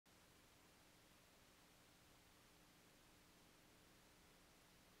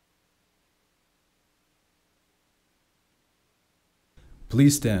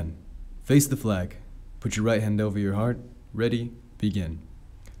Please stand. Face the flag. Put your right hand over your heart. Ready, begin.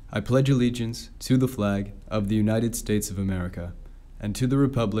 I pledge allegiance to the flag of the United States of America and to the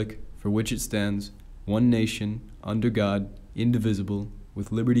republic for which it stands, one nation, under God, indivisible,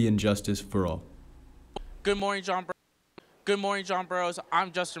 with liberty and justice for all. Good morning, John Burroughs.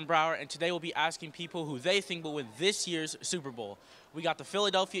 I'm Justin Brauer, and today we'll be asking people who they think will win this year's Super Bowl. We got the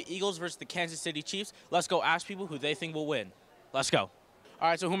Philadelphia Eagles versus the Kansas City Chiefs. Let's go ask people who they think will win. Let's go. All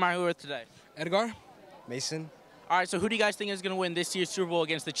right, so who am I with today? Edgar. Mason. All right, so who do you guys think is going to win this year's Super Bowl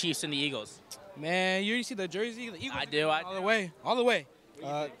against the Chiefs and the Eagles? Man, you already see the jersey? The Eagles. I do. All the way. All the way.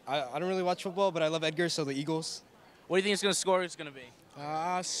 I don't really watch football, but I love Edgar, so the Eagles. What do you think it's going to score is going to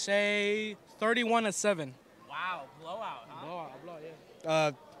be? Say 31-7. Wow, blowout, huh? Blowout,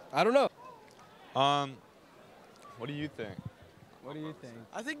 yeah. I don't know. What do you think? What do you think?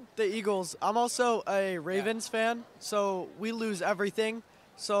 I think the Eagles. I'm also a Ravens fan, so we lose everything.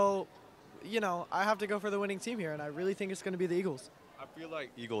 So, you know, I have to go for the winning team here, and I really think it's going to be the Eagles. I feel like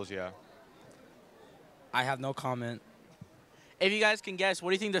Eagles, yeah. I have no comment. If you guys can guess,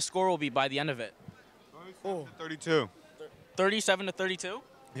 what do you think the score will be by the end of it? 32. 37-32?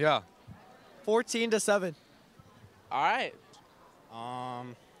 Yeah. 14-7. All right.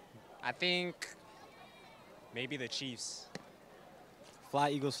 I think maybe the Chiefs. Fly,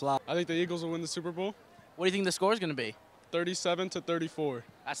 Eagles, fly. I think the Eagles will win the Super Bowl. What do you think the score is going to be? 37-34.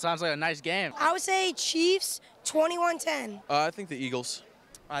 That sounds like a nice game. I would say Chiefs 21-10. I think the Eagles.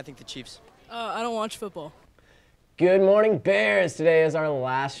 I think the Chiefs. I don't watch football. Good morning, Bears. Today is our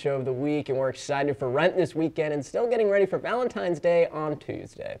last show of the week, and we're excited for Rent this weekend and still getting ready for Valentine's Day on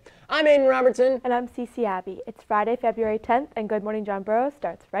Tuesday. I'm Aidan Robertson. And I'm Cece Abbey. It's Friday, February 10th, and Good Morning John Burroughs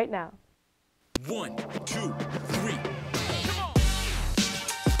starts right now. 1, 2, 3.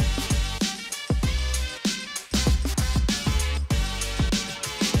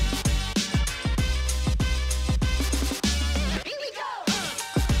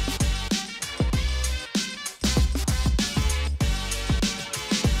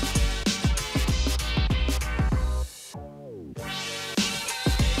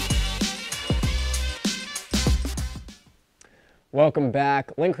 Welcome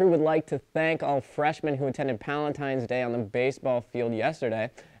back. Link Crew would like to thank all freshmen who attended Valentine's Day on the baseball field yesterday,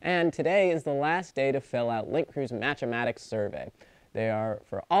 and today is the last day to fill out Link Crew's mathematics survey. They are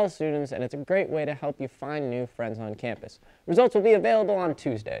for all students, and it's a great way to help you find new friends on campus. Results will be available on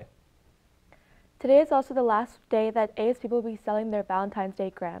Tuesday. Today is also the last day that ASB will be selling their Valentine's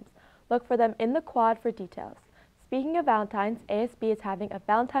Day grams. Look for them in the quad for details. Speaking of Valentine's, ASB is having a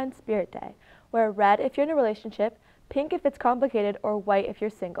Valentine's Spirit Day. Wear red if you're in a relationship, pink if it's complicated, or white if you're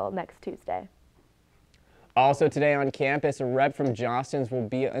single next Tuesday. Also today on campus, a rep from Jostens will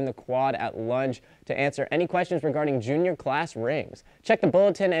be in the quad at lunch to answer any questions regarding junior class rings. Check the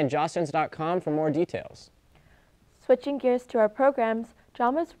bulletin and jostens.com for more details. Switching gears to our programs,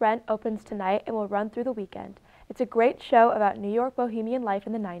 Drama's Rent opens tonight and will run through the weekend. It's a great show about New York bohemian life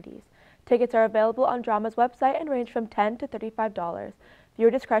in the 90s. Tickets are available on Drama's website and range from $10 to $35.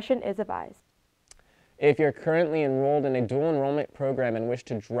 Viewer discretion is advised. If you're currently enrolled in a dual enrollment program and wish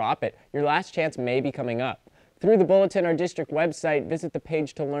to drop it, your last chance may be coming up. Through the bulletin or district website, visit the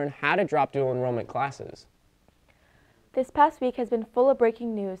page to learn how to drop dual enrollment classes. This past week has been full of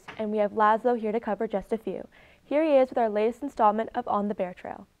breaking news, and we have Lazlo here to cover just a few. Here he is with our latest installment of On the Bear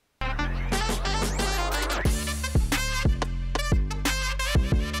Trail.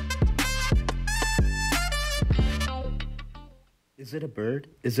 Is it a bird?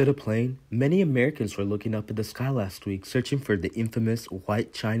 Is it a plane? Many Americans were looking up at the sky last week, searching for the infamous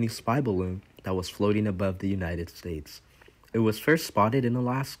white Chinese spy balloon that was floating above the United States. It was first spotted in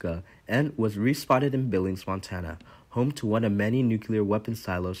Alaska and was respotted in Billings, Montana, home to one of many nuclear weapon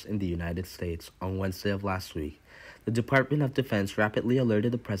silos in the United States, on Wednesday of last week. The Department of Defense rapidly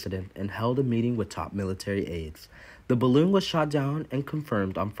alerted the president and held a meeting with top military aides. The balloon was shot down and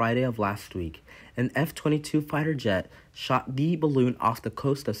confirmed on Friday of last week. An F-22 fighter jet shot the balloon off the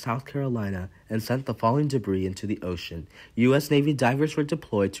coast of South Carolina and sent the fallen debris into the ocean. U.S. Navy divers were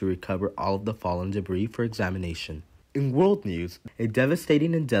deployed to recover all of the fallen debris for examination. In world news, a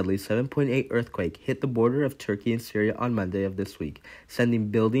devastating and deadly 7.8 earthquake hit the border of Turkey and Syria on Monday of this week, sending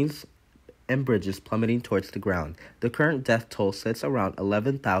buildings and bridges plummeting towards the ground. The current death toll sits around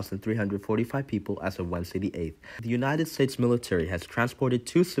 11,345 people as of Wednesday the 8th. The United States military has transported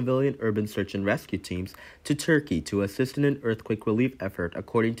 2 civilian urban search and rescue teams to Turkey to assist in an earthquake relief effort,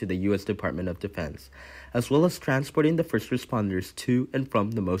 according to the U.S. Department of Defense, as well as transporting the first responders to and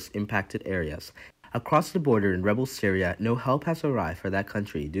from the most impacted areas. Across the border in rebel Syria, no help has arrived for that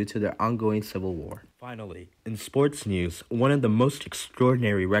country due to their ongoing civil war. Finally, in sports news, one of the most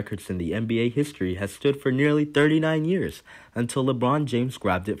extraordinary records in the NBA history has stood for nearly 39 years, until LeBron James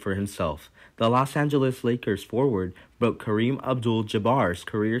grabbed it for himself. The Los Angeles Lakers forward broke Kareem Abdul-Jabbar's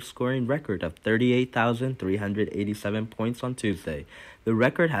career scoring record of 38,387 points on Tuesday. The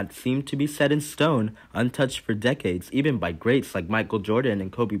record had seemed to be set in stone, untouched for decades, even by greats like Michael Jordan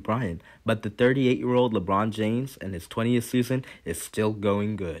and Kobe Bryant, but the 38-year-old LeBron James in his 20th season is still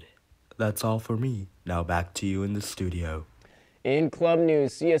going good. That's all for me. Now back to you in the studio. In club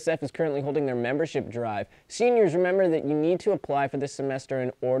news, CSF is currently holding their membership drive. Seniors, remember that you need to apply for this semester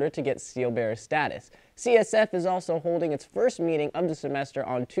in order to get seal bearer status. CSF is also holding its first meeting of the semester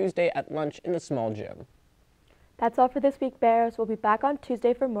on Tuesday at lunch in the small gym. That's all for this week, Bears. We'll be back on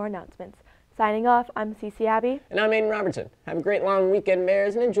Tuesday for more announcements. Signing off, I'm Cece Abbey. And I'm Aidan Robertson. Have a great long weekend,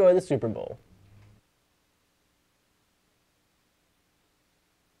 Bears, and enjoy the Super Bowl.